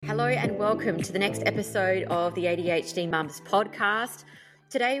Hello and welcome to the next episode of the ADHD Mums podcast.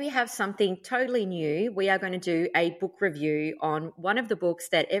 Today we have something totally new. We are going to do a book review on one of the books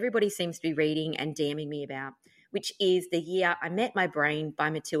that everybody seems to be reading and DMing me about, which is The Year I Met My Brain by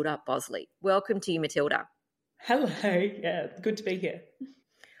Matilda Boseley. Welcome to you, Matilda. Hello. Yeah, good to be here.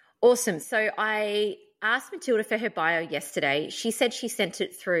 Awesome. So I asked Matilda for her bio yesterday. She said she sent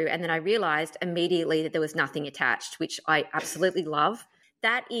it through, and then I realised immediately that there was nothing attached, which I absolutely love.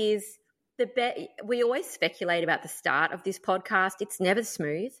 That is we always speculate about the start of this podcast. It's never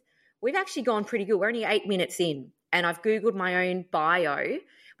smooth. We've actually gone pretty good. We're only 8 minutes in, and I've Googled my own bio,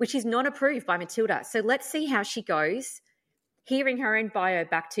 which is not approved by Matilda. So let's see how she goes. Hearing her own bio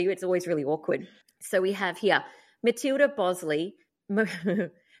back to you, it's always really awkward. So we have here Matilda Boseley.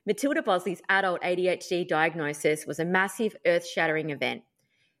 Matilda Boseley's adult ADHD diagnosis was a massive, earth-shattering event.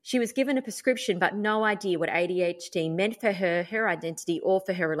 She was given a prescription but no idea what ADHD meant for her, her identity, or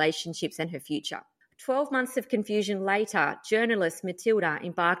for her relationships and her future. 12 months of confusion later, journalist Matilda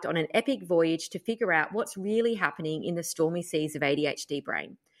embarked on an epic voyage to figure out what's really happening in the stormy seas of ADHD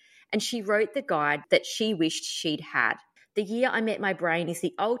brain. And she wrote the guide that she wished she'd had. The Year I Met My Brain is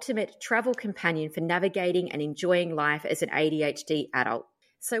the ultimate travel companion for navigating and enjoying life as an ADHD adult.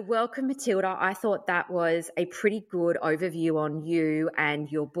 So welcome, Matilda. I thought that was a pretty good overview on you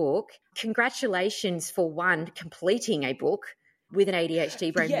and your book. Congratulations for one, completing a book with an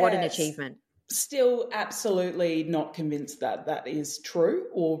ADHD brain. Yes. What an achievement. Still absolutely not convinced that that is true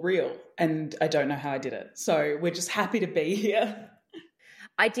or real, and I don't know how I did it. So we're just happy to be here.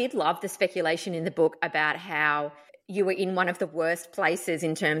 I did love the speculation in the book about how you were in one of the worst places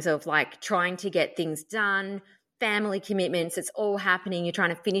in terms of like trying to get things done, family commitments, it's all happening. You're trying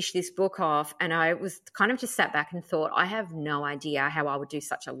to finish this book off. And I was kind of just sat back and thought, I have no idea how I would do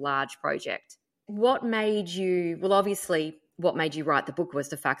such a large project. What made you, well, obviously what made you write the book was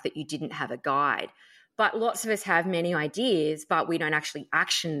the fact that you didn't have a guide. But lots of us have many ideas, but we don't actually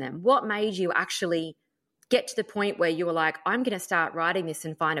action them. What made you actually get to the point where you were like, I'm going to start writing this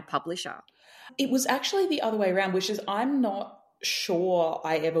and find a publisher? It was actually the other way around, which is I'm not sure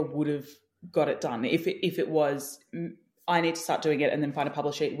I ever would have got it done. If it was, I need to start doing it and then find a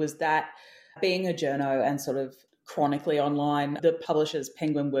publisher, it was that being a journo and sort of chronically online, the publishers,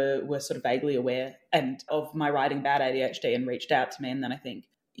 Penguin, were sort of vaguely aware and of my writing about ADHD and reached out to me. And then I think,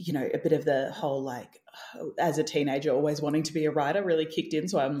 you know, a bit of the whole like, as a teenager, always wanting to be a writer really kicked in.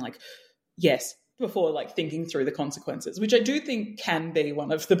 So I'm like, yes, before like thinking through the consequences, which I do think can be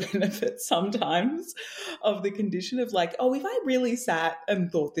one of the benefits sometimes of the condition of like, oh, if I really sat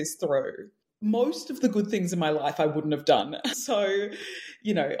and thought this through, most of the good things in my life I wouldn't have done. So,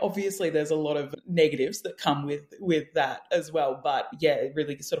 you know, obviously there's a lot of negatives that come with that as well. But yeah, it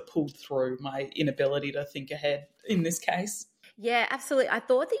really sort of pulled through my inability to think ahead in this case. Yeah, absolutely. I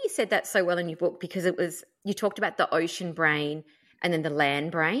thought that you said that so well in your book because you talked about the ocean brain and then the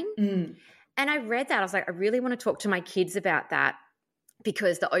land brain. Mm. And I read that. I was like, I really want to talk to my kids about that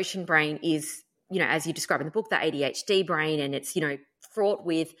because the ocean brain is, you know, as you describe in the book, the ADHD brain, and it's, you know, fraught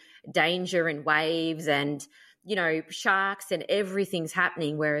with danger and waves and, you know, sharks and everything's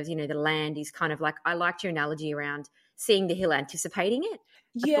happening. Whereas, you know, the land is kind of like, I liked your analogy around seeing the hill, anticipating it.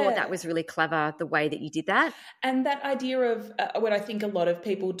 Yeah. I thought that was really clever, the way that you did that. And that idea of what I think a lot of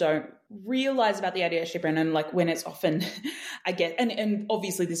people don't realize about the ADHD brain, and like when it's often, I get, and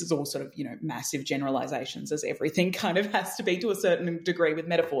obviously this is all sort of, you know, massive generalizations, as everything kind of has to be to a certain degree with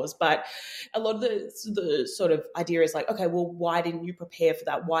metaphors. But a lot of the sort of idea is like, okay, well, why didn't you prepare for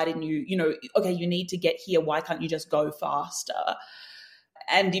that? Why didn't you, you know, okay, you need to get here. Why can't you just go faster?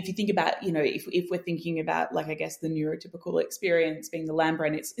 And if you think about, you know, if we're thinking about like, I guess the neurotypical experience being the lamb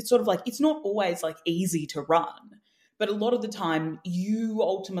brain, it's sort of like, it's not always like easy to run, but a lot of the time you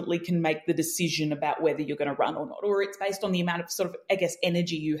ultimately can make the decision about whether you're going to run or not, or it's based on the amount of sort of, I guess,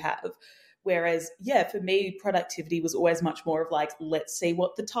 energy you have. Whereas, yeah, for me, productivity was always much more of like, let's see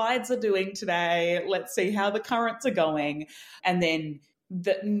what the tides are doing today. Let's see how the currents are going. And then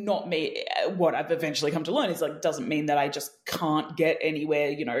that not me, what I've eventually come to learn is like, doesn't mean that I just can't get anywhere,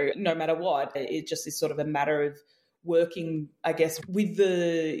 you know, no matter what. It just is sort of a matter of working, I guess, with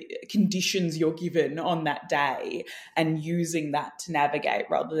the conditions you're given on that day and using that to navigate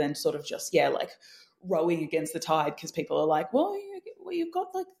rather than sort of just, yeah, like rowing against the tide because people are like, well, you've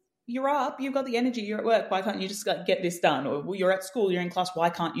got like, you're up, you've got the energy, you're at work, why can't you just like get this done? Or well, you're at school, you're in class, why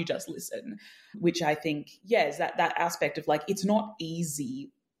can't you just listen? Which I think, yeah, is that aspect of like, it's not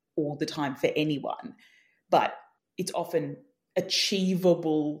easy all the time for anyone, but it's often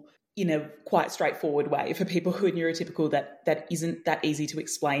achievable in a quite straightforward way for people who are neurotypical that isn't that easy to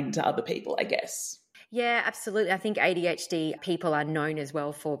explain to other people, I guess. Yeah, absolutely. I think ADHD people are known as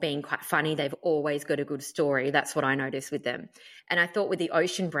well for being quite funny. They've always got a good story. That's what I noticed with them. And I thought with the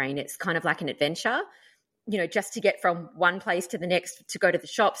ocean brain, it's kind of like an adventure. Just to get from one place to the next to go to the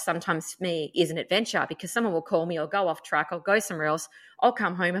shops, sometimes for me is an adventure because someone will call me, I'll go off track, I'll go somewhere else, I'll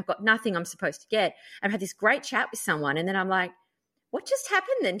come home, I've got nothing I'm supposed to get. I've had this great chat with someone and then I'm like, what just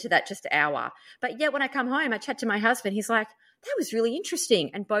happened then to that just hour? But yet when I come home, I chat to my husband, he's like, that was really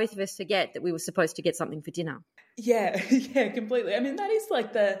interesting. And both of us forget that we were supposed to get something for dinner. Yeah, yeah, completely. I mean, that is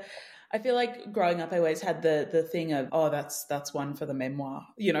like I feel like growing up, I always had the thing of, oh, that's one for the memoir.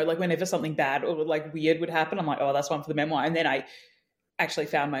 Like whenever something bad or like weird would happen, I'm like, oh, that's one for the memoir. And then I actually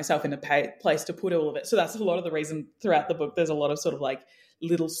found myself in a place to put all of it. So that's a lot of the reason throughout the book. There's a lot of sort of like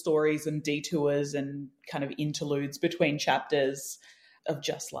little stories and detours and kind of interludes between chapters of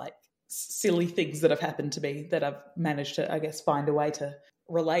just like silly things that have happened to me that I've managed to, I guess, find a way to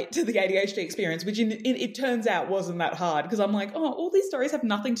relate to the ADHD experience, which it turns out wasn't that hard because I'm like, oh, all these stories have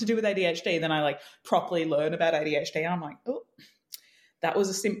nothing to do with ADHD. Then I like properly learn about ADHD and I'm like, oh, that was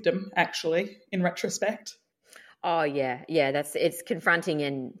a symptom actually in retrospect. Oh yeah. It's confronting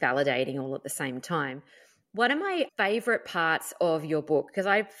and validating all at the same time. One of my favorite parts of your book, because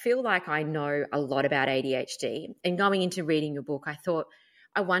I feel like I know a lot about ADHD, and going into reading your book, I thought,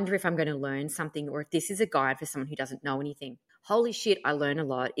 I wonder if I'm going to learn something or if this is a guide for someone who doesn't know anything. Holy shit, I learned a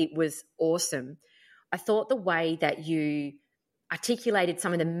lot. It was awesome. I thought the way that you articulated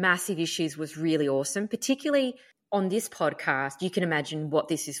some of the massive issues was really awesome, particularly on this podcast. You can imagine what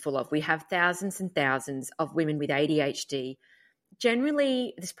this is full of. We have thousands and thousands of women with ADHD.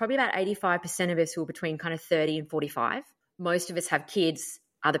 Generally, there's probably about 85% of us who are between kind of 30 and 45. Most of us have kids,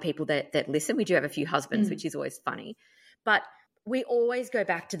 other people that listen. We do have a few husbands, which is always funny. But we always go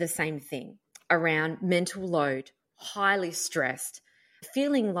back to the same thing around mental load, highly stressed,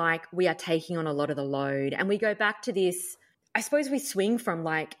 feeling like we are taking on a lot of the load. And we go back to this, I suppose we swing from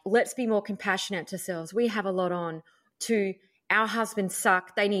like, let's be more compassionate to ourselves, we have a lot on, to our husbands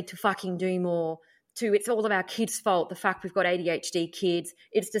suck, they need to fucking do more, to it's all of our kids' fault, the fact we've got ADHD kids,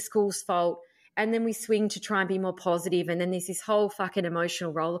 it's the school's fault. And then we swing to try and be more positive, and then there's this whole fucking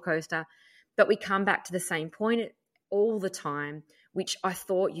emotional roller coaster. But we come back to the same point all the time, which I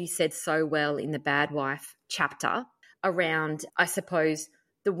thought you said so well in the Bad Wife chapter around, I suppose,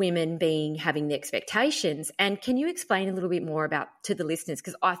 the women having the expectations. And can you explain a little bit more about to the listeners,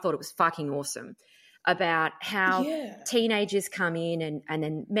 because I thought it was fucking awesome, about how teenagers come in and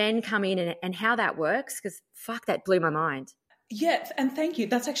then men come in and how that works, because fuck, that blew my mind. Yeah, and thank you.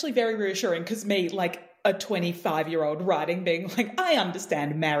 That's actually very reassuring because me, like a 25-year-old writing, being like, I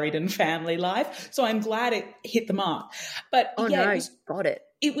understand married and family life, so I'm glad it hit the mark. But got it.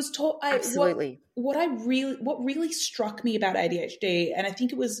 It was taught. Absolutely. What really struck me about ADHD, and I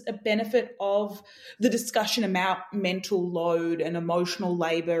think it was a benefit of the discussion about mental load and emotional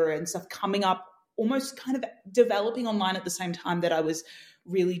labor and stuff coming up, almost kind of developing online at the same time that I was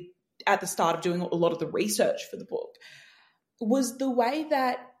really at the start of doing a lot of the research for the book, was the way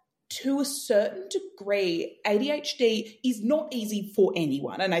that, to a certain degree, ADHD is not easy for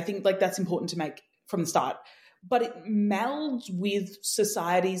anyone. And I think like that's important to make from the start. But it melds with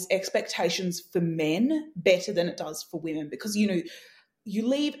society's expectations for men better than it does for women, because, you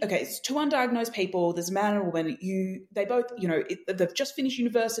leave, okay, it's two undiagnosed people, there's a man and a woman, they both, they've just finished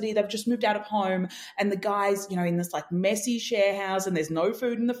university, they've just moved out of home, and the guy's, in this like messy share house, and there's no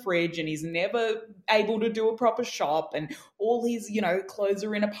food in the fridge, and he's never able to do a proper shop, and all his, clothes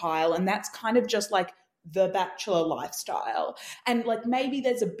are in a pile, and that's kind of just like the bachelor lifestyle. And like maybe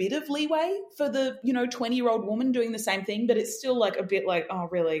there's a bit of leeway for the 20-year-old woman doing the same thing, but it's still like a bit like, oh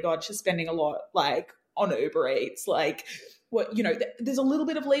really, God, she's spending a lot like on Uber Eats, like what, there's a little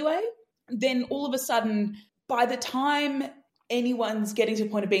bit of leeway. Then all of a sudden, by the time anyone's getting to the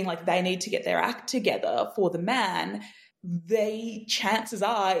point of being like they need to get their act together for the man, they, chances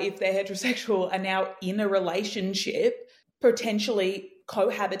are, if they're heterosexual, are now in a relationship, potentially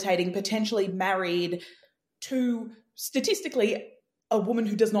cohabitating, potentially married to, statistically, a woman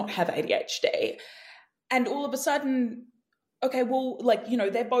who does not have ADHD. And all of a sudden, okay, well, like,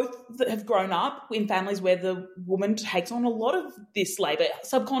 they both have grown up in families where the woman takes on a lot of this labor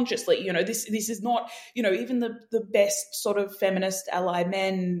subconsciously. This is not, even the best sort of feminist ally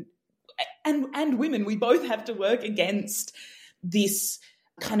men and women, we both have to work against this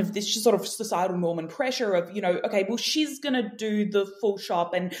kind of this sort of societal norm and pressure of, okay, well, she's going to do the full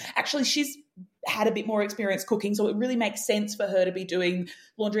shop, and actually she's had a bit more experience cooking, so it really makes sense for her to be doing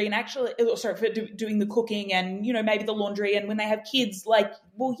laundry and doing the cooking and, maybe the laundry. And when they have kids, like,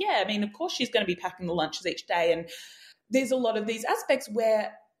 well, yeah, I mean, of course she's going to be packing the lunches each day. And there's a lot of these aspects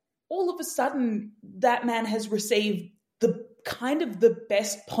where all of a sudden that man has received the kind of the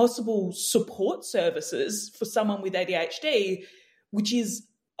best possible support services for someone with ADHD, which is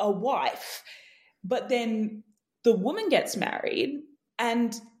a wife. But then the woman gets married,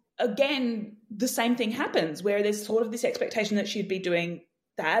 and again, the same thing happens where there's sort of this expectation that she'd be doing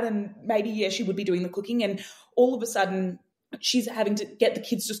that, and maybe, yeah, she would be doing the cooking, and all of a sudden she's having to get the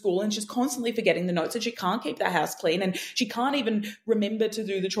kids to school and she's constantly forgetting the notes, and she can't keep the house clean, and she can't even remember to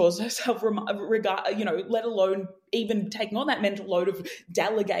do the chores herself, let alone even taking on that mental load of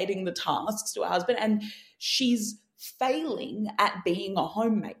delegating the tasks to her husband. And she's failing at being a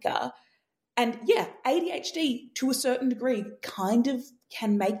homemaker. And yeah, ADHD to a certain degree kind of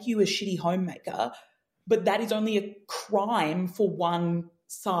can make you a shitty homemaker, but that is only a crime for one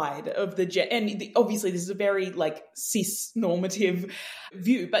side of and obviously this is a very like cis normative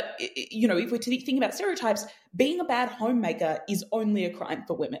view, but if we're to think about stereotypes, being a bad homemaker is only a crime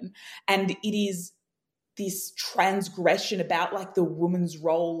for women, and it is this transgression about like the woman's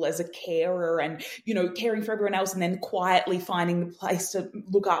role as a carer and caring for everyone else and then quietly finding the place to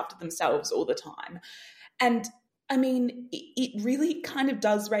look after themselves all the time. And I mean, it really kind of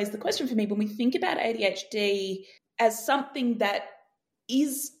does raise the question for me when we think about ADHD as something that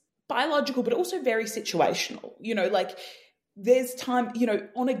is biological, but also very situational. Like there's time,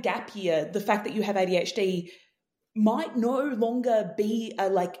 on a gap year, the fact that you have ADHD might no longer be a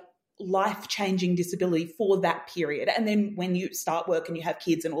like life-changing disability for that period. And then when you start work and you have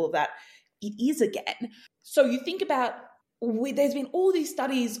kids and all of that, it is again. So you think about, there's been all these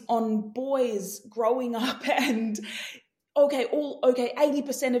studies on boys growing up and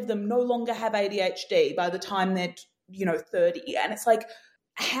 80% of them no longer have ADHD by the time they're 30. And it's like,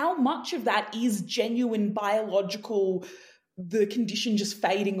 how much of that is genuine biological, the condition just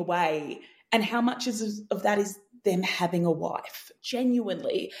fading away, and how much of that is them having a wife,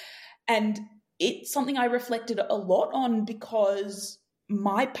 genuinely? And it's something I reflected a lot on because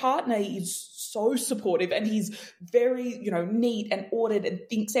my partner is so supportive, and he's very, neat and ordered and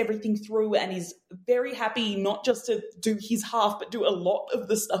thinks everything through, and is very happy not just to do his half, but do a lot of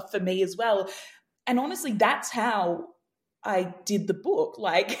the stuff for me as well. And honestly, that's how I did the book.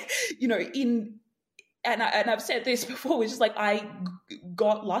 Like, and I've said this before, which is like, I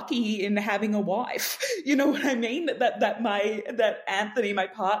got lucky in having a wife. You know what I mean? That Anthony, my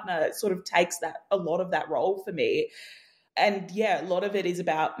partner, sort of takes a lot of that role for me. And yeah, a lot of it is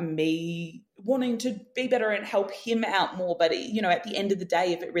about me wanting to be better and help him out more. But, at the end of the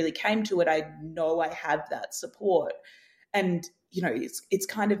day, if it really came to it, I know I have that support. And, it's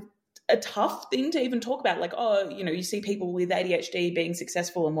kind of a tough thing to even talk about. Like, you see people with ADHD being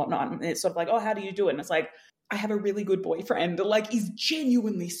successful and whatnot. And it's sort of like, how do you do it? And it's like, I have a really good boyfriend, like, is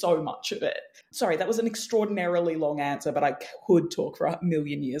genuinely so much of it. Sorry, that was an extraordinarily long answer, but I could talk for a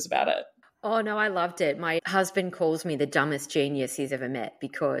million years about it. Oh, no, I loved it. My husband calls me the dumbest genius he's ever met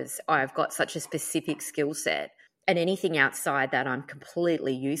because I've got such a specific skill set, and anything outside that I'm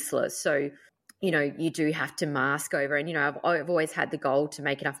completely useless. So, you do have to mask over. And, I've always had the goal to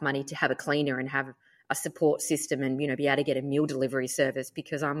make enough money to have a cleaner and have a support system and, be able to get a meal delivery service,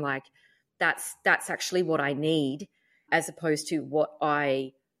 because I'm like, that's actually what I need as opposed to what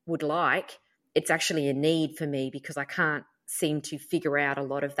I would like. It's actually a need for me because I can't seem to figure out a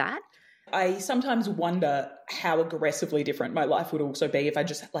lot of that. I sometimes wonder how aggressively different my life would also be if I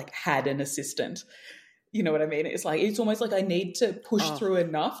just like had an assistant. You know what I mean? It's like, it's almost like I need to push through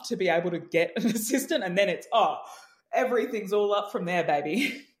enough to be able to get an assistant, and then it's, everything's all up from there,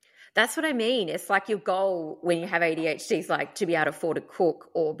 baby. That's what I mean. It's like your goal when you have ADHD is like to be able to afford to cook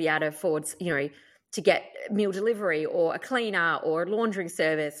or be able to afford, to get meal delivery or a cleaner or a laundering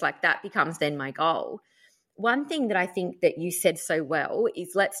service. Like that becomes then my goal. One thing that I think that you said so well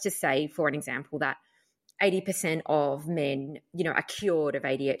is, let's just say, for an example, that 80% of men, are cured of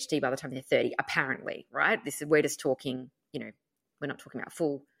ADHD by the time they're 30, apparently, right? We're just talking, we're not talking about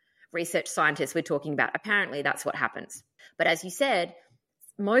full research scientists. We're talking about apparently that's what happens. But as you said,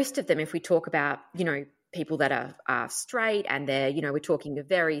 most of them, if we talk about, people that are straight and they're, we're talking a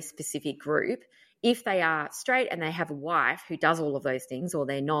very specific group. If they are straight and they have a wife who does all of those things, or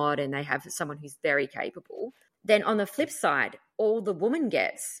they're not and they have someone who's very capable, then on the flip side, all the woman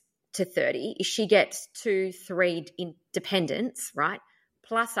gets to 30 is she gets 2-3 independents, right?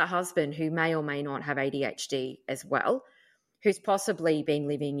 Plus a husband who may or may not have ADHD as well, who's possibly been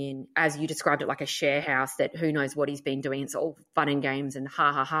living in, as you described it, like a share house that who knows what he's been doing. It's all fun and games and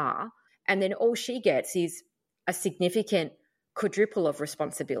ha, ha, ha. And then all she gets is a significant quadruple of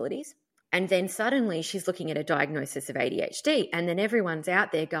responsibilities. And then suddenly she's looking at a diagnosis of ADHD. And then everyone's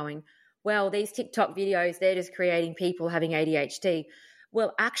out there going, well, these TikTok videos, they're just creating people having ADHD.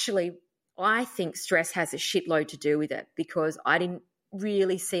 Well, actually, I think stress has a shitload to do with it, because I didn't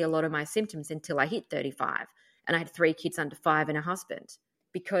really see a lot of my symptoms until I hit 35, and I had 3 kids under 5 and a husband,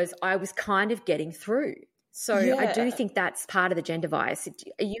 because I was kind of getting through. So I do Yeah. think that's part of the gender bias.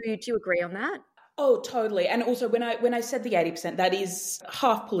 Do you agree on that? Oh, totally. And also when I said the 80%, that is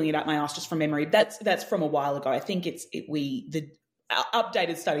half pulling it out my ass just from memory. That's from a while ago. I think the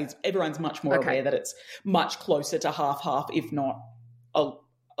updated studies, everyone's much more aware that it's much closer to half, if not a,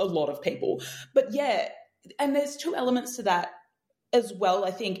 a lot of people. But yeah, and there's 2 elements to that as well,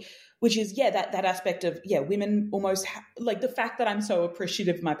 I think, which is, that aspect of, women almost like the fact that I'm so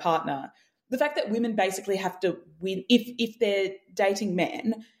appreciative of my partner, the fact that women basically have to win, if they're dating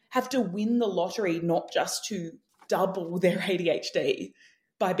men, have to win the lottery, not just to double their ADHD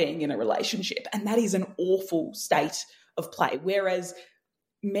by being in a relationship. And that is an awful state of play. Whereas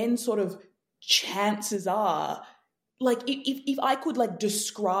men sort of, chances are, like if I could like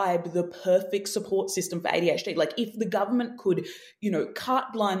describe the perfect support system for ADHD, like if the government could,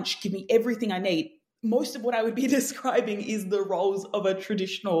 carte blanche, give me everything I need, most of what I would be describing is the roles of the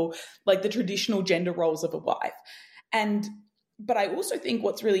traditional gender roles of a wife. But I also think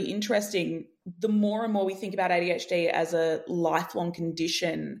what's really interesting, the more and more we think about ADHD as a lifelong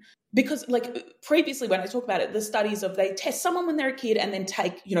condition, because like previously when I talk about it, the studies of they test someone when they're a kid and then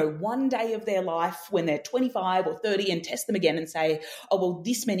take, one day of their life when they're 25 or 30 and test them again and say, oh, well,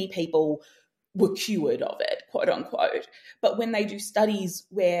 this many people were cured of it, quote unquote. But when they do studies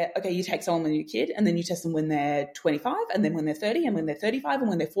where, okay, you take someone when you're a kid and then you test them when they're 25 and then when they're 30 and when they're 35 and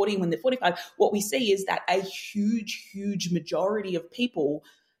when they're 40 and when they're 45, what we see is that a huge, huge majority of people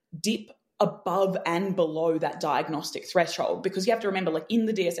dip above and below that diagnostic threshold, because you have to remember, like in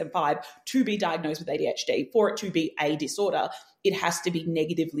the DSM-5, to be diagnosed with ADHD, for it to be a disorder, it has to be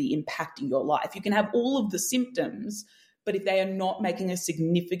negatively impacting your life. You can have all of the symptoms, but if they are not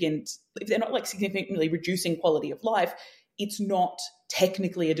if they're not like significantly reducing quality of life, it's not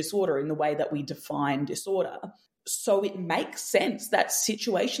technically a disorder in the way that we define disorder. So it makes sense that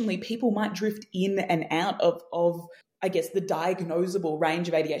situationally people might drift in and out of I guess, the diagnosable range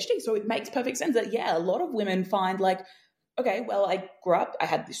of ADHD. So it makes perfect sense that, a lot of women find like, okay, well, I grew up, I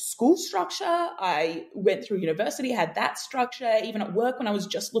had this school structure, I went through university, had that structure, even at work when I was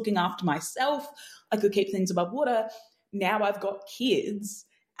just looking after myself, I could keep things above water. Now I've got kids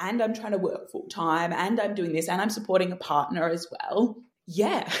and I'm trying to work full time and I'm doing this and I'm supporting a partner as well.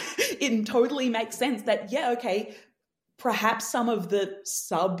 Yeah, it totally makes sense that, okay, perhaps some of the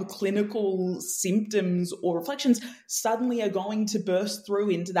subclinical symptoms or reflections suddenly are going to burst through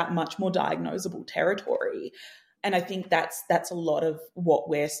into that much more diagnosable territory. And I think that's a lot of what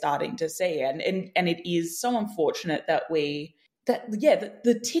we're starting to see. And it is so unfortunate that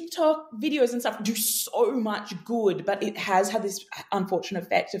the TikTok videos and stuff do so much good, but it has had this unfortunate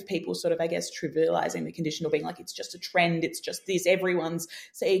effect of people sort of, I guess, trivializing the condition or being like, it's just a trend, it's just this, everyone's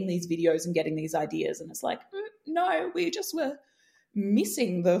seeing these videos and getting these ideas. And it's like, no, we just were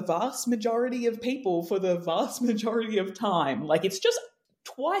missing the vast majority of people for the vast majority of time. Like, it's just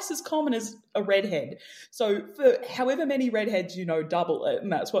twice as common as a redhead. So for however many redheads double it,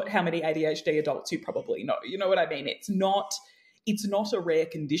 and that's how many ADHD adults you probably know. You know what I mean? It's not a rare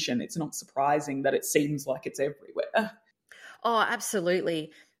condition. It's not surprising that it seems like it's everywhere. Oh,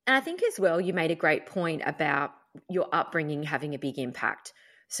 absolutely. And I think as well, you made a great point about your upbringing having a big impact.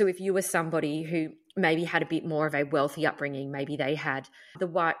 So if you were somebody who maybe had a bit more of a wealthy upbringing, maybe they had the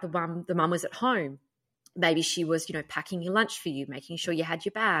mum was at home. Maybe she was, packing your lunch for you, making sure you had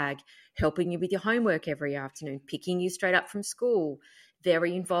your bag, helping you with your homework every afternoon, picking you straight up from school,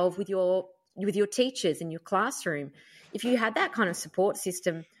 very involved with your teachers in your classroom. If you had that kind of support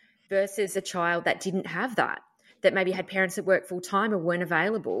system versus a child that didn't have that maybe had parents that worked full time or weren't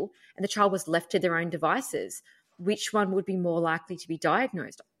available, and the child was left to their own devices, which one would be more likely to be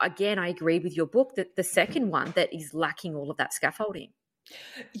diagnosed? Again, I agree with your book that the second one that is lacking all of that scaffolding.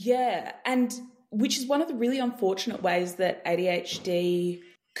 Yeah, and which is one of the really unfortunate ways that ADHD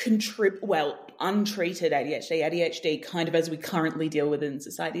untreated ADHD kind of as we currently deal with it in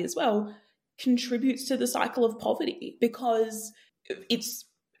society as well, contributes to the cycle of poverty because it's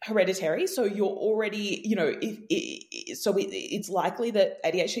hereditary. So you're already, it's likely that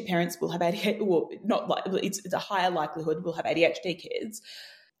ADHD parents will have ADHD, well, not like, it's a higher likelihood we'll have ADHD kids.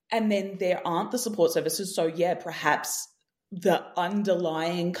 And then there aren't the support services. So perhaps the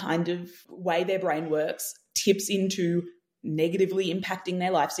underlying kind of way their brain works tips into negatively impacting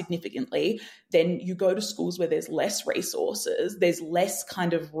their life significantly. Then you go to schools where there's less resources, there's less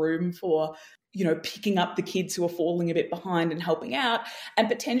kind of room for picking up the kids who are falling a bit behind and helping out, and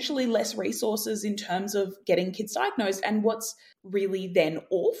potentially less resources in terms of getting kids diagnosed. And what's really then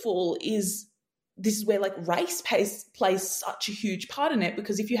awful is this is where like race plays such a huge part in it,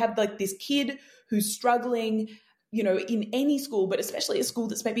 because if you have like this kid who's struggling, in any school, but especially a school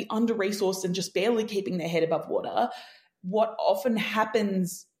that's maybe under-resourced and just barely keeping their head above water, what often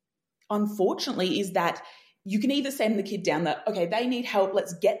happens, unfortunately, is that you can either send the kid down that, okay, they need help,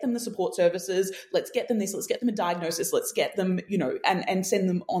 let's get them the support services, let's get them this, let's get them a diagnosis, let's get them, and send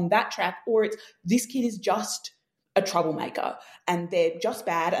them on that track, or it's this kid is just a troublemaker and they're just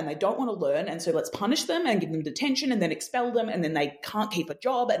bad and they don't want to learn, and so let's punish them and give them detention and then expel them, and then they can't keep a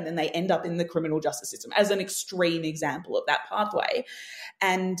job and then they end up in the criminal justice system, as an extreme example of that pathway.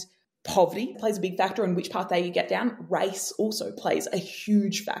 And poverty plays a big factor in which pathway you get down. Race also plays a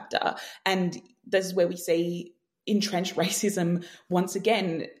huge factor. And this is where we see entrenched racism. Once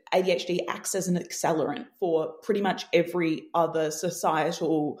again, ADHD acts as an accelerant for pretty much every other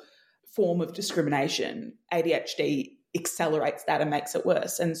societal form of discrimination. ADHD accelerates that and makes it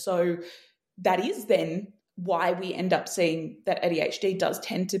worse. And so that is then why we end up seeing that ADHD does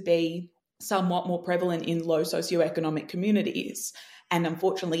tend to be somewhat more prevalent in low socioeconomic communities. And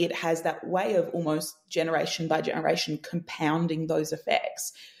unfortunately, it has that way of almost generation by generation compounding those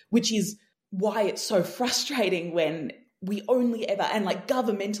effects, which is why it's so frustrating when we only ever, and like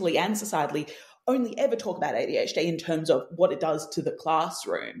governmentally and societally, only ever talk about ADHD in terms of what it does to the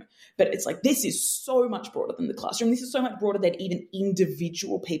classroom. But it's like, this is so much broader than the classroom. This is so much broader than even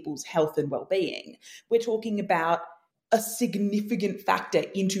individual people's health and well-being. We're talking about a significant factor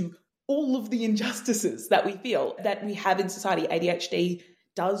into all of the injustices that we feel that we have in society. ADHD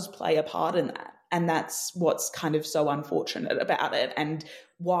does play a part in that. And that's what's kind of so unfortunate about it, and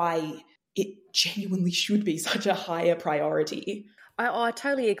why it genuinely should be such a higher priority. I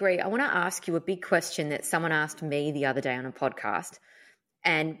totally agree. I want to ask you a big question that someone asked me the other day on a podcast,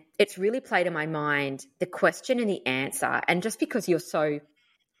 and it's really played in my mind, the question and the answer. And just because you're so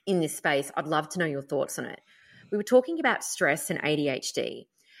in this space, I'd love to know your thoughts on it. We were talking about stress and ADHD.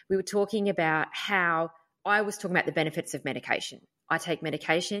 We were talking about how I was talking about the benefits of medication. I take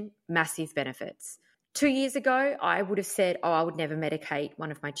medication, massive benefits. 2 years ago, I would have said, I would never medicate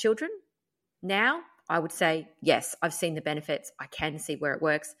one of my children. Now, I would say, yes, I've seen the benefits. I can see where it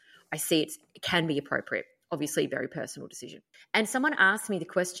works. I see it can be appropriate. Obviously, a very personal decision. And someone asked me the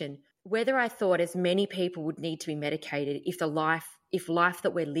question whether I thought as many people would need to be medicated if life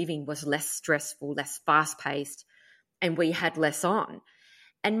that we're living was less stressful, less fast-paced, and we had less on.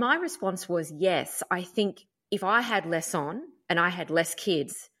 And my response was, yes, I think if I had less on and I had less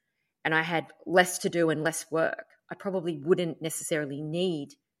kids and I had less to do and less work, I probably wouldn't necessarily need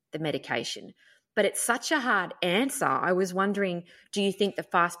the medication. But it's such a hard answer. I was wondering, do you think the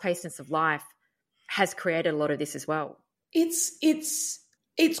fast-pacedness of life has created a lot of this as well? It's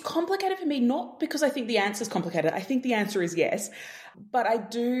complicated for me, not because I think the answer is complicated. I think the answer is yes. But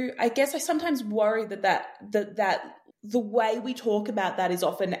I guess I sometimes worry that the way we talk about that is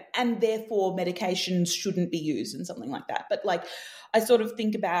often, and therefore medications shouldn't be used and something like that. But like, I sort of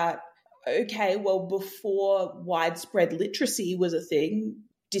think about, okay, well, before widespread literacy was a thing,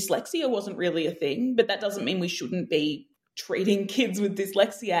 dyslexia wasn't really a thing, but that doesn't mean we shouldn't be treating kids with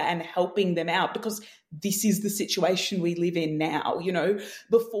dyslexia and helping them out, because this is the situation we live in now.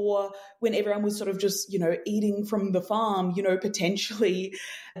 Before, when everyone was sort of just, eating from the farm, potentially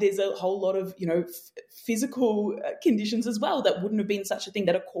there's a whole lot of, physical conditions as well that wouldn't have been such a thing,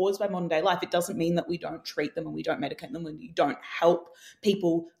 that are caused by modern day life. It doesn't mean that we don't treat them and we don't medicate them and we don't help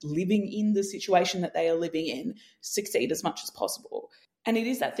people living in the situation that they are living in succeed as much as possible. And it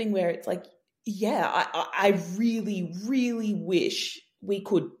is that thing where it's like, yeah, I really, really wish we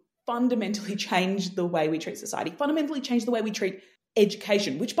could fundamentally change the way we treat society, fundamentally change the way we treat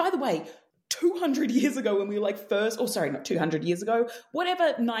education, which, by the way, 200 years ago when we were like not 200 years ago,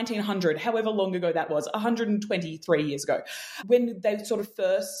 whatever, 1900, however long ago that was, 123 years ago, when they sort of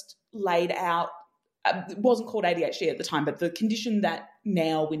first laid out, it wasn't called ADHD at the time, but the condition that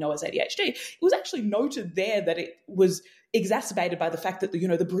now we know as ADHD, it was actually noted there that it was exacerbated by the fact that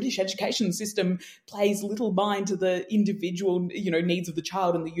the British education system plays little mind to the individual needs of the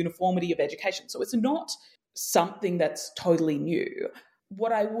child and the uniformity of education. So it's not something that's totally new.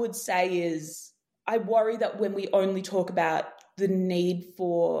 What I would say is I worry that when we only talk about the need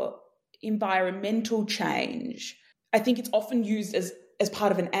for environmental change, I think it's often used as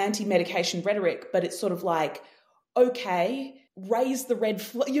part of an anti-medication rhetoric, but it's sort of like, okay, raise the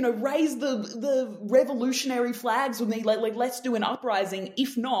raise the revolutionary flags with me, like let's do an uprising.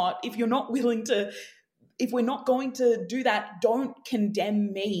 If we're not going to do that, don't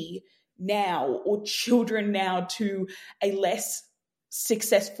condemn me now or children now to a less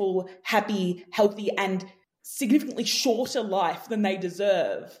successful, happy, healthy, and significantly shorter life than they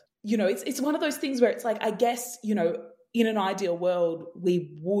deserve. You know, it's one of those things where it's like, I guess, you know, in an ideal world,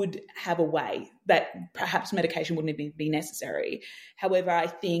 we would have a way that perhaps medication wouldn't even be necessary. However, I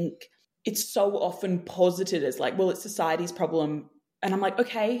think it's so often posited as like, well, it's society's problem. And I'm like,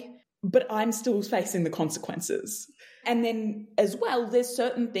 okay, but I'm still facing the consequences. And then as well, there's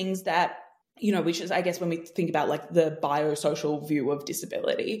certain things that, you know, which is, I guess, when we think about like the biosocial view of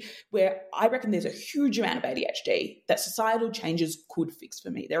disability, where I reckon there's a huge amount of ADHD that societal changes could fix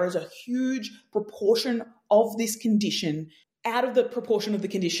for me. There is a huge proportion of this condition, out of the proportion of the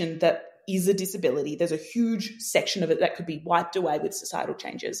condition that is a disability, there's a huge section of it that could be wiped away with societal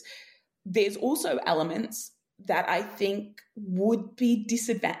changes. There's also elements that I think would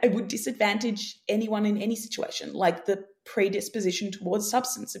disadvantage anyone in any situation, like the predisposition towards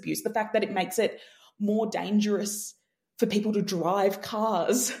substance abuse, the fact that it makes it more dangerous for people to drive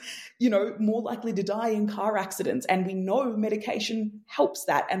cars, you know, more likely to die in car accidents. And we know medication helps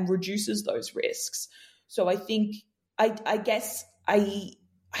that and reduces those risks. So I think, I guess I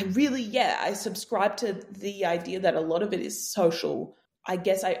really, I subscribe to the idea that a lot of it is social. I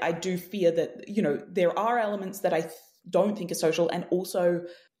guess I do fear that, you know, there are elements that I don't think are social. And also,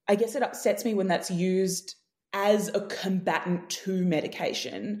 I guess it upsets me when that's used as a combatant to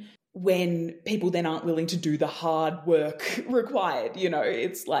medication when people then aren't willing to do the hard work required. You know,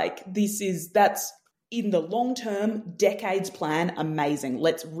 it's like, that's in the long term, decades plan, amazing.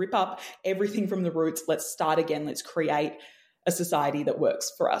 Let's rip up everything from the roots. Let's start again. Let's create a society that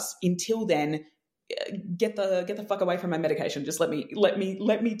works for us. Until then, get the fuck away from my medication. Just let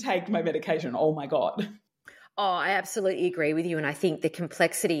me take my medication. Oh my God. Oh, I absolutely agree with you. And I think the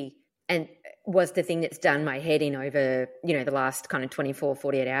complexity and was the thing that's done my head in over, you know, the last kind of 24,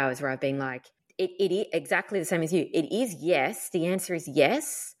 48 hours where I've been like, it is exactly the same as you. It is yes. The answer is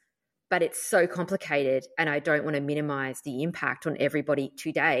yes, but it's so complicated. And I don't want to minimize the impact on everybody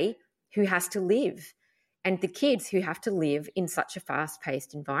today who has to live and the kids who have to live in such a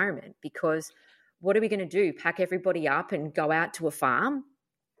fast-paced environment, because what are we going to do? Pack everybody up and go out to a farm?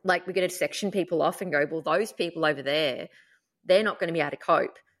 Like, we're going to section people off and go, well, those people over there, they're not going to be able to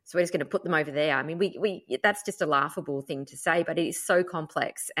cope. So we're just going to put them over there. I mean, we that's just a laughable thing to say, but it is so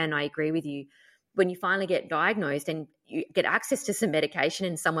complex. And I agree with you. When you finally get diagnosed and you get access to some medication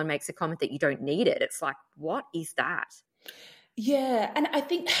and someone makes a comment that you don't need it, it's like, what is that? Yeah, and I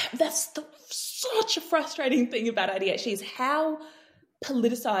think that's such a frustrating thing about ADHD is how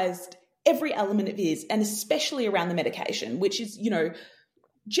politicized every element of it is, and especially around the medication, which is, you know,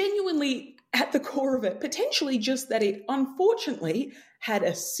 genuinely at the core of it, potentially just that it unfortunately had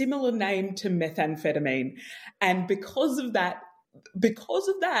a similar name to methamphetamine. And because of that,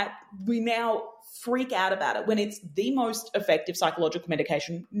 we now freak out about it when it's the most effective psychological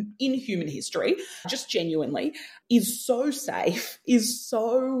medication in human history, just genuinely, is so safe,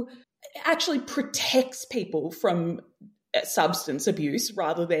 actually protects people from substance abuse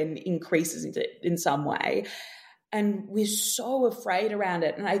rather than increases it in some way. And we're so afraid around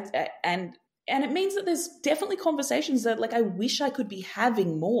it. And it means that there's definitely conversations that, like, I wish I could be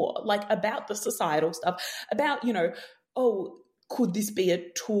having more, like, about the societal stuff, about, you know, oh, could this be a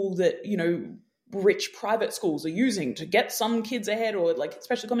tool that, you know, rich private schools are using to get some kids ahead, or like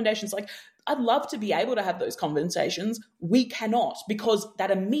special accommodations? Like, I'd love to be able to have those conversations. We cannot, because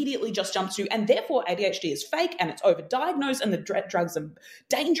that immediately just jumps to, and therefore ADHD is fake and it's overdiagnosed and the drugs are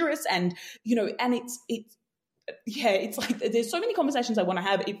dangerous, and, you know, and it's like there's so many conversations I want to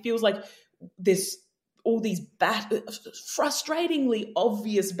have. It feels like there's all these frustratingly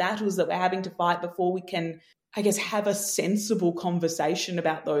obvious battles that we're having to fight before we can, I guess, have a sensible conversation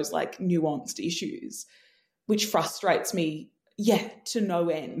about those like nuanced issues, which frustrates me, to no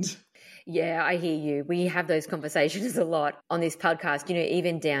end. Yeah, I hear you. We have those conversations a lot on this podcast, you know,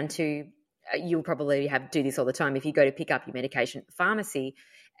 even down to, you'll probably do this all the time. If you go to pick up your medication at the pharmacy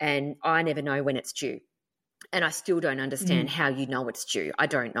and I never know when it's due, and I still don't understand how you know it's due. I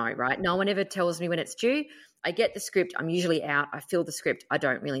don't know, right? No one ever tells me when it's due. I get the script. I'm usually out. I fill the script. I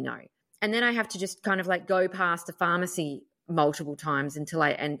don't really know. And then I have to just kind of like go past the pharmacy multiple times until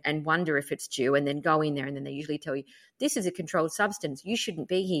and wonder if it's due, and then go in there, and then they usually tell you, this is a controlled substance. You shouldn't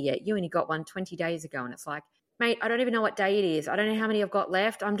be here yet. You only got one 20 days ago. And it's like, mate, I don't even know what day it is. I don't know how many I've got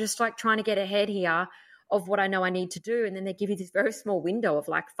left. I'm just like trying to get ahead here of what I know I need to do. And then they give you this very small window of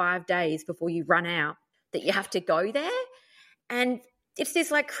like 5 days before you run out that you have to go there. And it's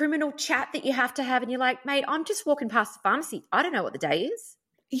this like criminal chat that you have to have. And you're like, mate, I'm just walking past the pharmacy. I don't know what the day is.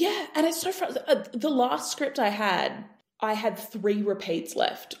 Yeah, and it's so frustrating. The last script I had, I had 3 repeats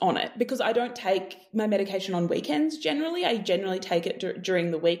left on it because I don't take my medication on weekends generally. I generally take it during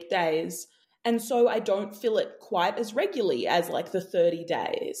the weekdays. And so I don't fill it quite as regularly as like the 30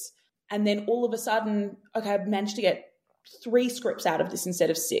 days. And then all of a sudden, okay, I've managed to get 3 scripts out of this instead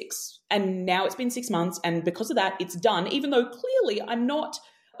of 6. And now it's been 6 months. And because of that, it's done, even though clearly I'm not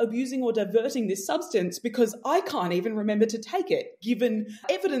abusing or diverting this substance because I can't even remember to take it, given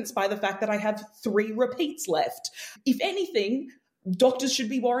evidence by the fact that I have 3 repeats left. If anything, doctors should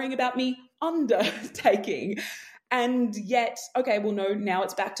be worrying about me undertaking. And yet, okay, well, no, now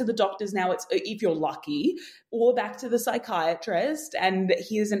it's back to the doctors. Now it's, if you're lucky, or back to the psychiatrist, and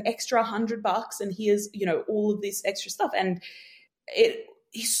here's an extra $100 and here's, all of this extra stuff. And it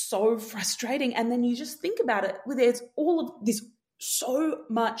is so frustrating. And then you just think about it, there's all of this, so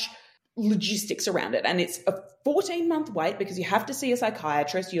much logistics around it. And it's a 14-month wait because you have to see a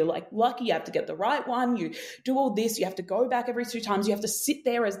psychiatrist. You're like lucky you have to get the right one. You do all this. You have to go back every 2 times. You have to sit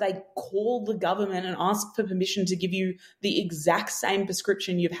there as they call the government and ask for permission to give you the exact same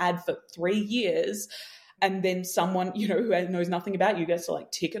prescription you've had for 3 years. And then someone, who knows nothing about you gets to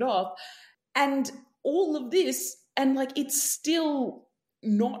like tick it off. And all of this, and like it's still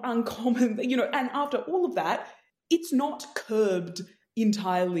not uncommon, and after all of that, it's not curbed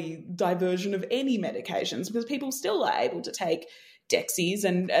entirely diversion of any medications because people still are able to take Dexies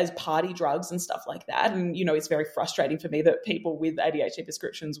and as party drugs and stuff like that. And, it's very frustrating for me that people with ADHD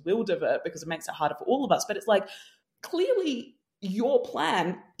prescriptions will divert because it makes it harder for all of us. But it's like, clearly your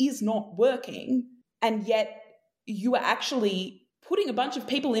plan is not working, and yet you are actually putting a bunch of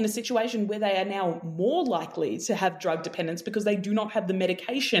people in a situation where they are now more likely to have drug dependence because they do not have the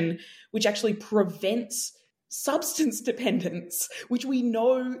medication which actually prevents substance dependence, which we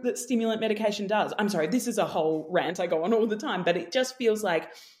know that stimulant medication does. I'm sorry, this is a whole rant I go on all the time, but it just feels like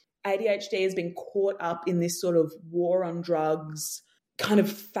ADHD has been caught up in this sort of war on drugs, kind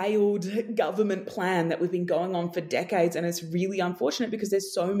of failed government plan that we've been going on for decades. And it's really unfortunate because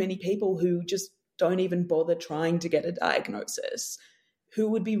there's so many people who just don't even bother trying to get a diagnosis, who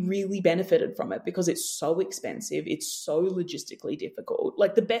would be really benefited from it because it's so expensive, it's so logistically difficult.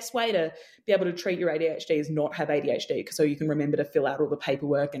 Like the best way to be able to treat your ADHD is not have ADHD so you can remember to fill out all the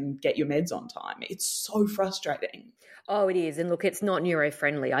paperwork and get your meds on time. It's so frustrating. Oh, it is. And look, it's not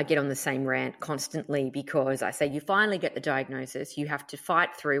neuro-friendly. I get on the same rant constantly because I say you finally get the diagnosis, you have to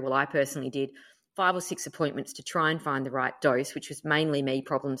fight through, well, I personally did 5 or 6 appointments to try and find the right dose, which was mainly me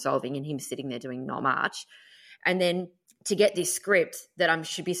problem solving and him sitting there doing not much. And then to get this script that I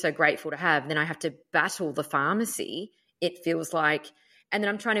should be so grateful to have, then I have to battle the pharmacy, it feels like. And then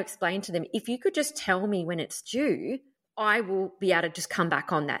I'm trying to explain to them, if you could just tell me when it's due, I will be able to just come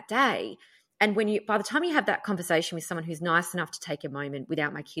back on that day. And by the time you have that conversation with someone who's nice enough to take a moment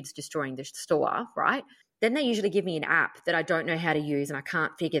without my kids destroying the store, right, then they usually give me an app that I don't know how to use and I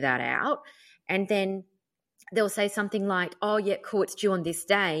can't figure that out. And then they'll say something like, oh, yeah, cool, it's due on this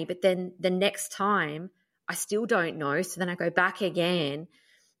day. But then the next time I still don't know. So then I go back again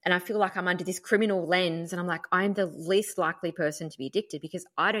and I feel like I'm under this criminal lens and I'm like, I'm the least likely person to be addicted because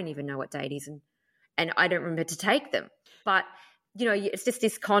I don't even know what day it is and I don't remember to take them. But, it's just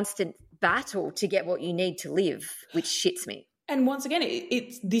this constant battle to get what you need to live, which shits me. And once again,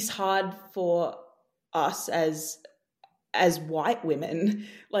 it's this hard for us as white women.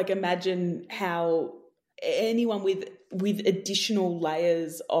 Like imagine how anyone with additional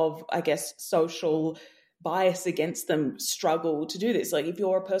layers of, I guess, social bias against them struggle to do this. Like if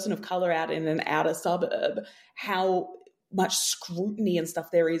you're a person of color out in an outer suburb, how much scrutiny and stuff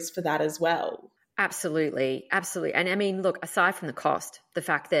there is for that as well. Absolutely. Absolutely. And I mean, look, aside from the cost, the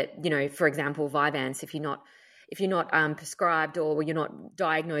fact that, for example, Vyvanse, if you're not prescribed or you're not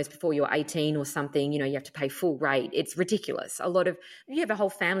diagnosed before you're 18 or something, you have to pay full rate. It's ridiculous. You have a whole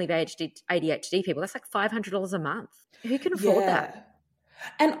family of ADHD people, that's like $500 a month. Who can afford that?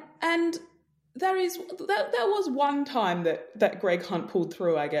 And there was one time that Greg Hunt pulled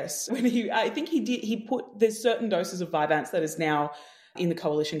through, I guess, when he put, there's certain doses of Vyvanse that is now in the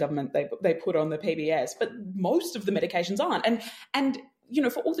coalition government they put on the PBS, but most of the medications aren't. And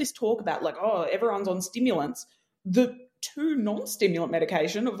for all this talk about like, oh, everyone's on stimulants, the 2 non-stimulant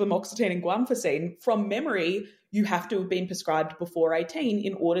medication of amoxicillin and guanfacine, from memory, you have to have been prescribed before 18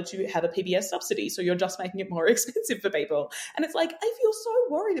 in order to have a PBS subsidy. So you're just making it more expensive for people. And it's like, if you're so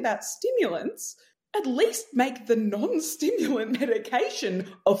worried about stimulants, at least make the non-stimulant medication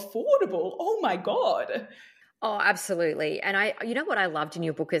affordable. Oh my God. Oh, absolutely. And you know what I loved in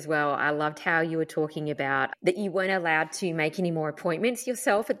your book as well? I loved how you were talking about that you weren't allowed to make any more appointments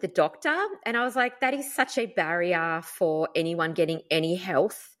yourself at the doctor. And I was like, that is such a barrier for anyone getting any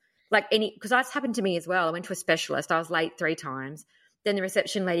health Like because that's happened to me as well. I went to a specialist. I was late 3 times. Then the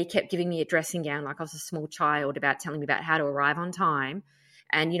reception lady kept giving me a dressing gown like I was a small child about telling me about how to arrive on time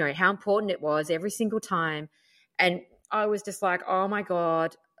and, how important it was every single time. And I was just like, oh my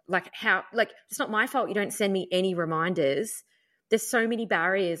God, it's not my fault you don't send me any reminders. There's so many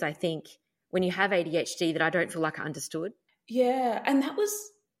barriers, I think, when you have ADHD that I don't feel like I understood. Yeah, and that was,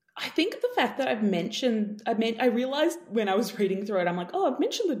 I think the fact that I realized when I was reading through it, I'm like, oh, I've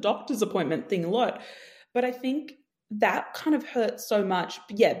mentioned the doctor's appointment thing a lot. But I think that kind of hurts so much.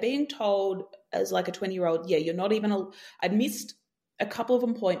 But yeah, being told as like a 20-year-old, yeah, you're not even, I'd missed a couple of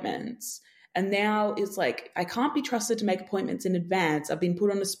appointments. And now it's like, I can't be trusted to make appointments in advance. I've been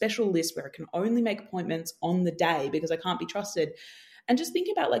put on a special list where I can only make appointments on the day because I can't be trusted. And just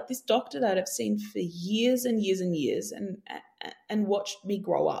thinking about like this doctor that I've seen for years and years and years and watched me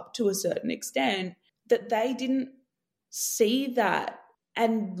grow up to a certain extent, that they didn't see that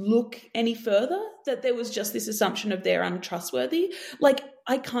and look any further, that there was just this assumption of they're untrustworthy. Like,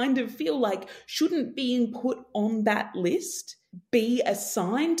 I kind of feel like shouldn't being put on that list be a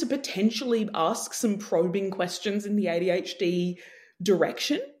sign to potentially ask some probing questions in the ADHD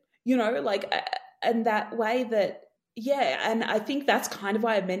direction, and that way that, yeah, and I think that's kind of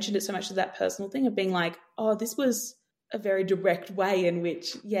why I mentioned it so much, to that personal thing of being like, oh, this was a very direct way in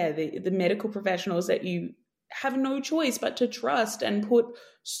which, yeah, the medical professionals that you have no choice but to trust and put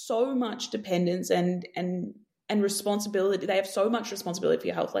so much dependence and responsibility. They have so much responsibility for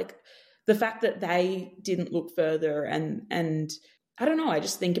your health. Like the fact that they didn't look further and I don't know, I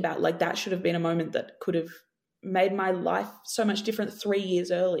just think about like that should have been a moment that could have made my life so much different 3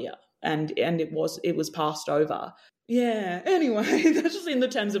 years earlier. And it was passed over. Yeah. Anyway, that's just in the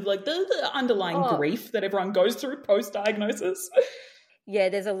terms of like the underlying grief that everyone goes through post-diagnosis. Yeah,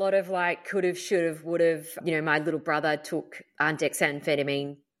 there's a lot of like could have, should have, would have. My little brother took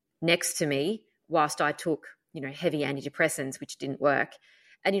dexamphetamine next to me whilst I took, heavy antidepressants, which didn't work.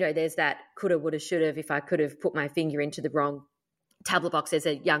 And, there's that coulda, woulda, shoulda. If I could have put my finger into the wrong tablet box as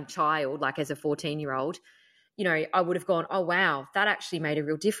a young child, like as a 14-year-old, I would have gone, oh, wow, that actually made a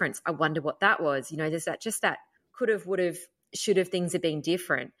real difference. I wonder what that was. There's that could have, would have, should have, things have been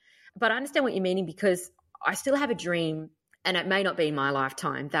different. But I understand what you're meaning, because I still have a dream, and it may not be in my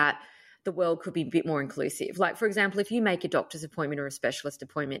lifetime, that the world could be a bit more inclusive. Like, for example, if you make a doctor's appointment or a specialist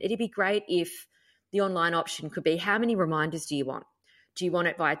appointment, it'd be great if the online option could be, how many reminders do you want? Do you want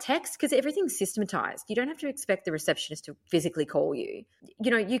it via text? Because everything's systematized. You don't have to expect the receptionist to physically call you.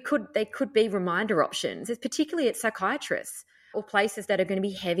 They could be reminder options, particularly at psychiatrists or places that are going to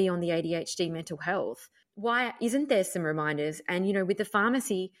be heavy on the ADHD mental health. Why isn't there some reminders? And, with the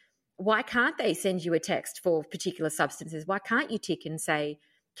pharmacy, why can't they send you a text for particular substances? Why can't you tick and say,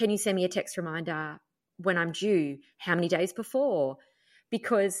 can you send me a text reminder when I'm due? How many days before?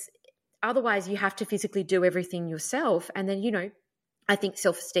 Because otherwise you have to physically do everything yourself. And then, I think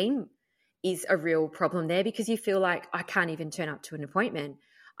self-esteem is a real problem there, because you feel like, I can't even turn up to an appointment.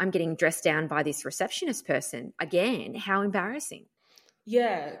 I'm getting dressed down by this receptionist person. Again, how embarrassing.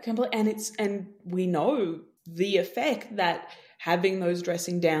 Yeah, completely. And we know the effect that having those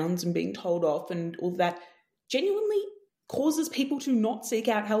dressing downs and being told off and all that genuinely causes people to not seek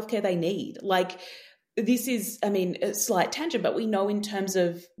out healthcare they need. Like, this is, a slight tangent, but we know in terms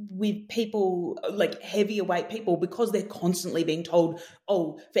of with people, like heavier weight people, because they're constantly being told,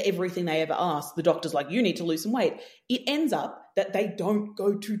 oh, for everything they ever ask, the doctor's like, you need to lose some weight. It ends up that they don't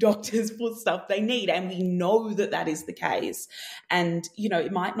go to doctors for stuff they need. And we know that that is the case. And,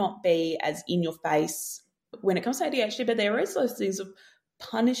 it might not be as in your face when it comes to ADHD, but there is those things of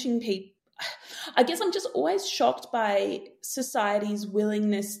punishing people. I guess I'm just always shocked by society's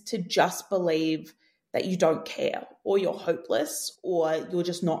willingness to just believe that you don't care, or you're hopeless, or you're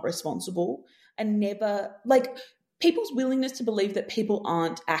just not responsible, and never, like, people's willingness to believe that people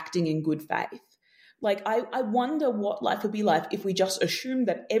aren't acting in good faith. Like, I wonder what life would be like if we just assumed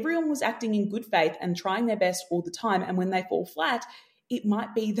that everyone was acting in good faith and trying their best all the time, and when they fall flat, it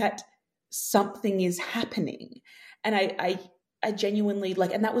might be that something is happening. And I genuinely,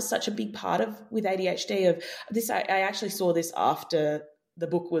 like, and that was such a big part of with ADHD of this. I actually saw this after the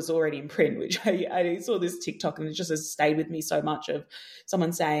book was already in print, which I saw this TikTok, and it just has stayed with me so much, of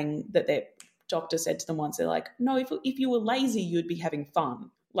someone saying that their doctor said to them once, they're like, no, if you were lazy, you'd be having fun.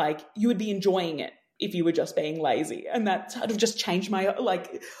 Like, you would be enjoying it if you were just being lazy. And that sort of just changed my,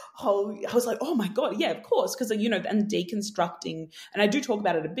 like, whole, I was like, oh my God, yeah, of course. Because, and deconstructing, and I do talk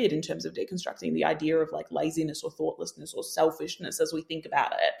about it a bit in terms of deconstructing the idea of like laziness or thoughtlessness or selfishness as we think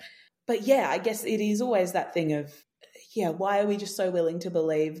about it. But yeah, I guess it is always that thing of, yeah, why are we just so willing to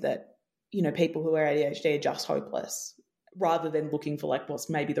believe that, people who are ADHD are just hopeless? rather than looking for like what's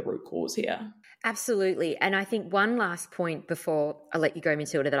maybe the root cause here. Absolutely. And I think one last point before I let you go,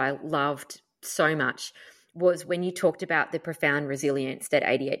 Matilda, that I loved so much was when you talked about the profound resilience that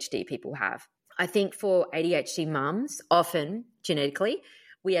ADHD people have. I think for ADHD mums, often genetically,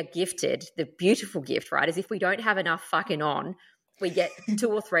 we are gifted the beautiful gift, right? As if we don't have enough fucking on, we get 2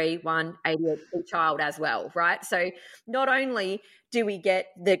 or 3, one ADHD child as well, right? So not only do we get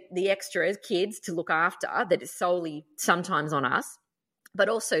the extras kids to look after that is solely sometimes on us, but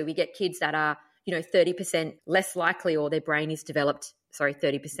also we get kids that are, 30% less likely, or their brain is developed,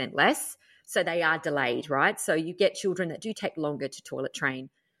 30% less. So they are delayed, right? So you get children that do take longer to toilet train.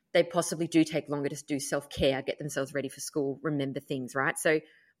 They possibly do take longer to do self-care, get themselves ready for school, remember things, right? So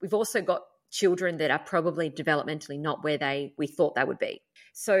we've also got children that are probably developmentally not where we thought they would be.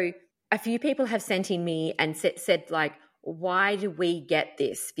 So a few people have sent in me and said like, why do we get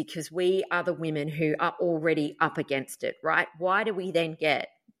this? Because we are the women who are already up against it, right? Why do we then get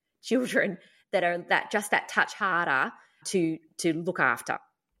children that are that touch harder to look after?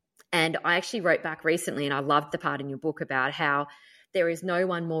 And I actually wrote back recently, and I loved the part in your book about how there is no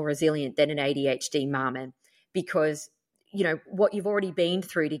one more resilient than an ADHD mum, and because what you've already been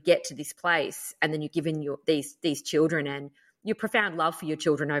through to get to this place, and then you're given these children, and your profound love for your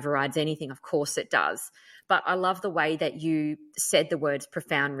children overrides anything. Of course it does. But I love the way that you said the words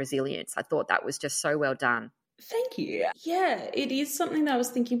profound resilience. I thought that was just so well done. Thank you. Yeah, it is something that I was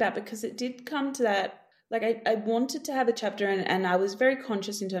thinking about, because it did come to that. Like I wanted to have a chapter, and I was very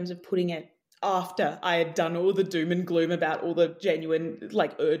conscious in terms of putting it after I had done all the doom and gloom about all the genuine,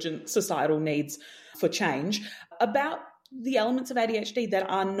 like urgent societal needs for change, about the elements of ADHD that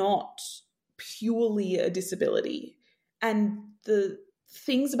are not purely a disability, and the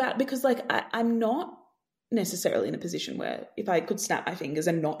things about, because like I'm not necessarily in a position where if I could snap my fingers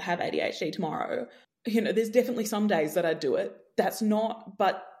and not have ADHD tomorrow, there's definitely some days that I do it. That's not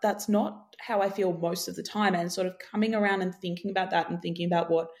how I feel most of the time. And sort of coming around and thinking about that, and thinking about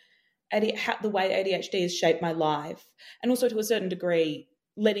the way ADHD has shaped my life, and also to a certain degree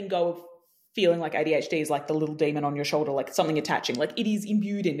letting go of feeling like ADHD is like the little demon on your shoulder, like something attaching, like it is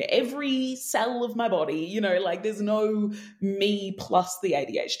imbued in every cell of my body, like there's no me plus the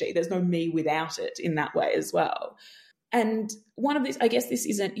ADHD. There's no me without it in that way as well. And one of these, I guess this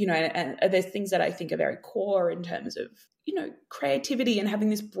isn't, and there's things that I think are very core in terms of, creativity and having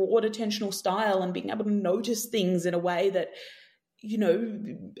this broad attentional style and being able to notice things in a way that,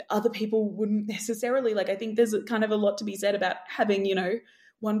 other people wouldn't necessarily. Like, I think there's kind of a lot to be said about having,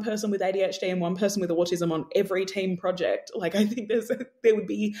 one person with ADHD and one person with autism on every team project. Like, I think there would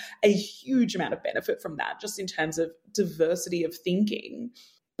be a huge amount of benefit from that, just in terms of diversity of thinking.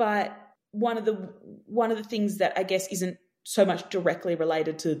 But one of the things that I guess isn't so much directly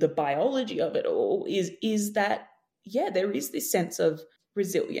related to the biology of it all is that, yeah, there is this sense of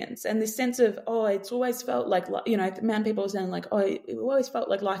resilience and this sense of, it's always felt like, man, people are saying like, it always felt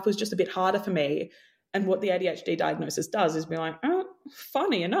like life was just a bit harder for me. And what the ADHD diagnosis does is be like,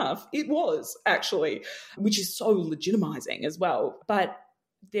 funny enough, it was actually, which is so legitimizing as well. But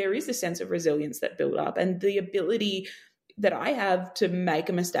there is a sense of resilience that built up, and the ability that I have to make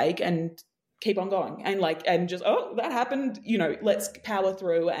a mistake and keep on going, and just, that happened, let's power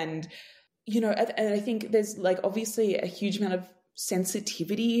through. And, and I think there's like obviously a huge amount of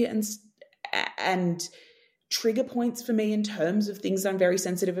sensitivity and trigger points for me in terms of things I'm very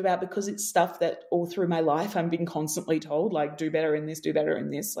sensitive about, because it's stuff that all through my life I'm being constantly told, like, do better in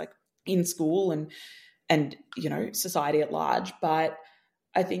this, like in school and society at large. But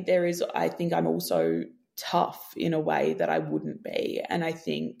I think I'm also tough in a way that I wouldn't be. And I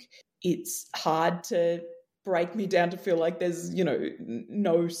think it's hard to break me down to feel like there's,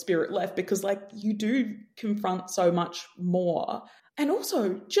 no spirit left, because like you do confront so much more. And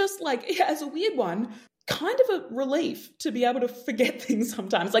also just like, as a weird one, kind of a relief to be able to forget things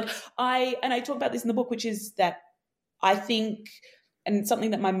sometimes. Like I talk about this in the book, which is that I think, and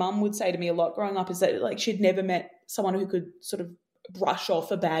something that my mum would say to me a lot growing up, is that like she'd never met someone who could sort of brush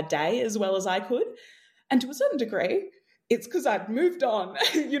off a bad day as well as I could. And to a certain degree, it's because I'd moved on,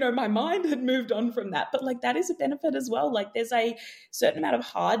 my mind had moved on from that. But like that is a benefit as well. Like there's a certain amount of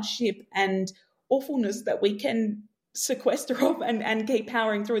hardship and awfulness that we can sequester off and keep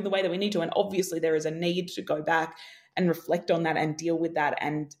powering through in the way that we need to. And obviously there is a need to go back and reflect on that and deal with that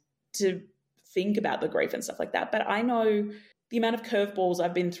and to think about the grief and stuff like that. But I know the amount of curveballs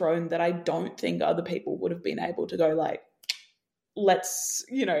I've been thrown that I don't think other people would have been able to go like, let's,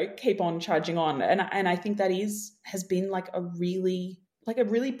 keep on charging on. And I think that has been like a really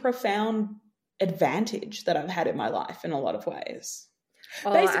profound advantage that I've had in my life in a lot of ways.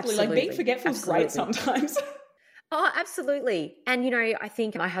 Basically, absolutely. Like being forgetful is great sometimes. Oh, absolutely. And, I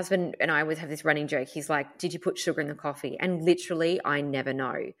think my husband and I always have this running joke. He's like, did you put sugar in the coffee? And literally, I never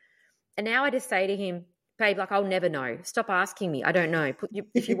know. And now I just say to him, babe, like, I'll never know. Stop asking me. I don't know.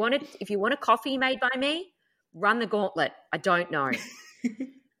 If you want a coffee made by me, run the gauntlet. I don't know. And,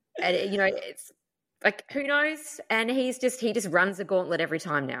 it's like, who knows? And he just runs the gauntlet every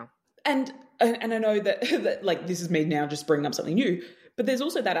time now. And I know that like this is me now just bringing up something new, but there's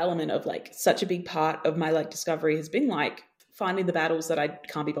also that element of like such a big part of my like discovery has been like finding the battles that I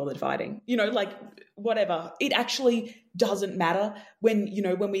can't be bothered fighting, like whatever. It actually doesn't matter when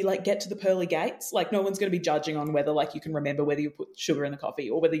we like get to the pearly gates, like no one's going to be judging on whether like you can remember whether you put sugar in the coffee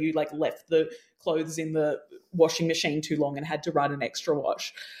or whether you like left the clothes in the washing machine too long and had to run an extra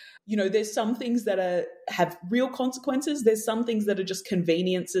wash. There's some things that have real consequences. There's some things that are just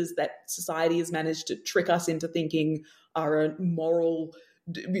conveniences that society has managed to trick us into thinking are a moral,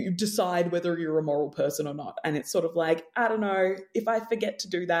 decide whether you're a moral person or not. And it's sort of like, I don't know, if I forget to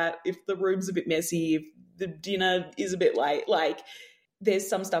do that, if the room's a bit messy, if the dinner is a bit late, like there's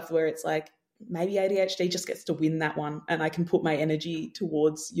some stuff where it's like, maybe ADHD just gets to win that one and I can put my energy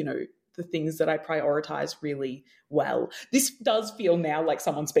towards, the things that I prioritize really well. This does feel now like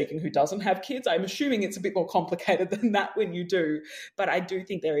someone speaking who doesn't have kids. I'm assuming it's a bit more complicated than that when you do, but I do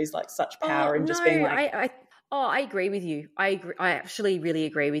think there is like such power in just being like... I agree with you. I actually really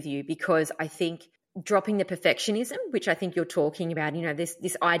agree with you because I think dropping the perfectionism, which I think you're talking about,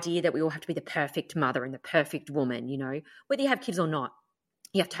 this idea that we all have to be the perfect mother and the perfect woman, whether you have kids or not,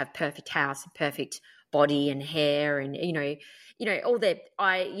 you have to have perfect house and perfect body and hair and, all the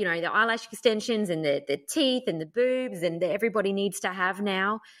eyelash extensions and the teeth and the boobs and everybody needs to have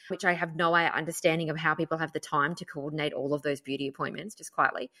now, which I have no understanding of how people have the time to coordinate all of those beauty appointments, just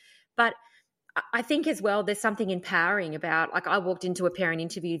quietly. But I think as well, there's something empowering about, like I walked into a parent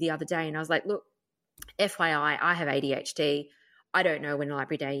interview the other day and I was like, look, FYI, I have ADHD. I don't know when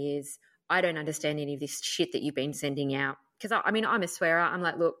library day is. I don't understand any of this shit that you've been sending out. Because I'm a swearer. I'm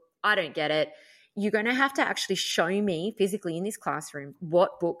like, look, I don't get it. You're going to have to actually show me physically in this classroom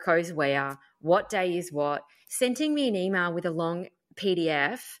what book goes where, what day is what. Sending me an email with a long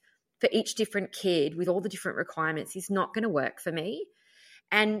PDF for each different kid with all the different requirements is not going to work for me.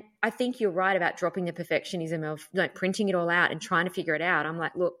 And I think you're right about dropping the perfectionism of printing it all out and trying to figure it out. I'm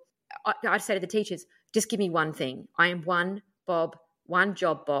like, look, I say to the teachers, just give me one thing. I am one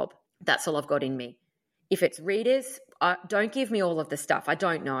job Bob. That's all I've got in me. If it's readers, don't give me all of the stuff. I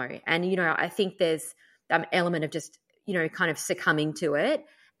don't know. And, I think there's an element of just, kind of succumbing to it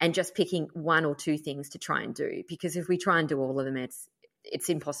and just picking one or two things to try and do. Because if we try and do all of them, it's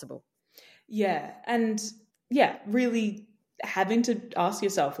impossible. Yeah. And, really having to ask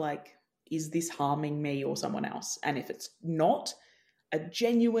yourself, like, is this harming me or someone else? And if it's not a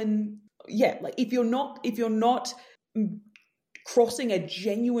genuine, like if you're not crossing a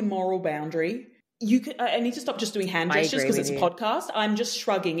genuine moral boundary, I need to stop just doing hand gestures because it's a podcast. I'm just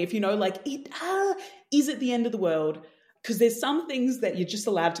shrugging. If is it the end of the world? Because there's some things that you're just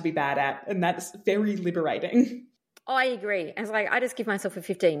allowed to be bad at, and that's very liberating. I agree. And it's like I just give myself a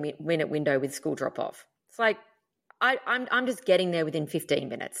 15-minute window with school drop-off. It's like I'm just getting there within 15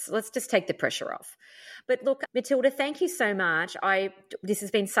 minutes. Let's just take the pressure off. But look, Matilda, thank you so much. This has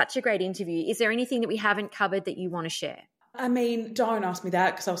been such a great interview. Is there anything that we haven't covered that you want to share? I mean, don't ask me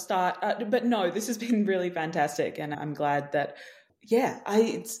that because I'll start. But no, this has been really fantastic, and I'm glad that.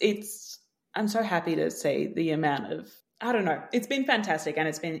 I'm so happy to see the amount of. I don't know. It's been fantastic, and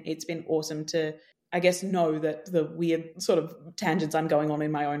it's been awesome to, I guess, know that the weird sort of tangents I'm going on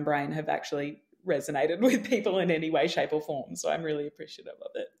in my own brain have actually resonated with people in any way, shape, or form. So I'm really appreciative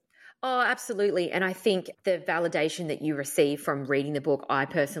of it. Oh, absolutely. And I think the validation that you receive from reading the book, I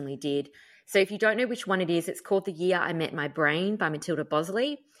personally did. So if you don't know which one it is, it's called The Year I Met My Brain by Matilda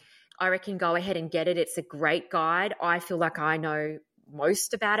Boseley. I reckon go ahead and get it. It's a great guide. I feel like I know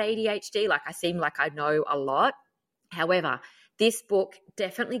most about ADHD. Like I seem like I know a lot. However, this book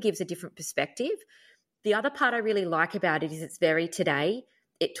definitely gives a different perspective. The other part I really like about it is it's very today.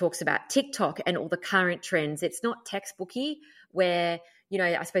 It talks about TikTok and all the current trends. It's not textbooky where,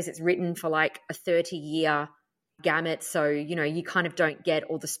 I suppose it's written for like a 30-year gamut. So, you kind of don't get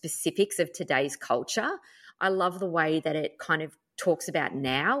all the specifics of today's culture. I love the way that it kind of talks about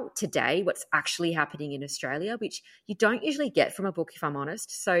now, today, what's actually happening in Australia, which you don't usually get from a book, if I'm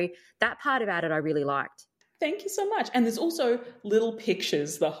honest. So that part about it I really liked. Thank you so much. And there's also little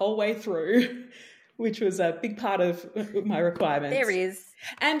pictures the whole way through, which was a big part of my requirements. There is.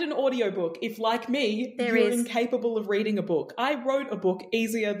 And an audiobook, if like me, There you're is. incapable of reading a book. I wrote a book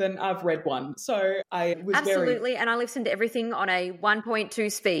easier than I've read one. So I was Absolutely. And I listened to everything on a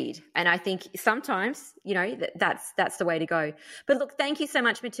 1.2 speed. And I think sometimes, that's the way to go. But look, thank you so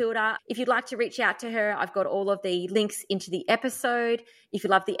much, Matilda. If you'd like to reach out to her, I've got all of the links into the episode. If you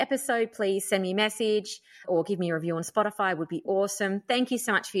love the episode, please send me a message or give me a review on Spotify. It would be awesome. Thank you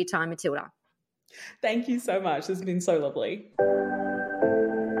so much for your time, Matilda. Thank you so much. This has been so lovely.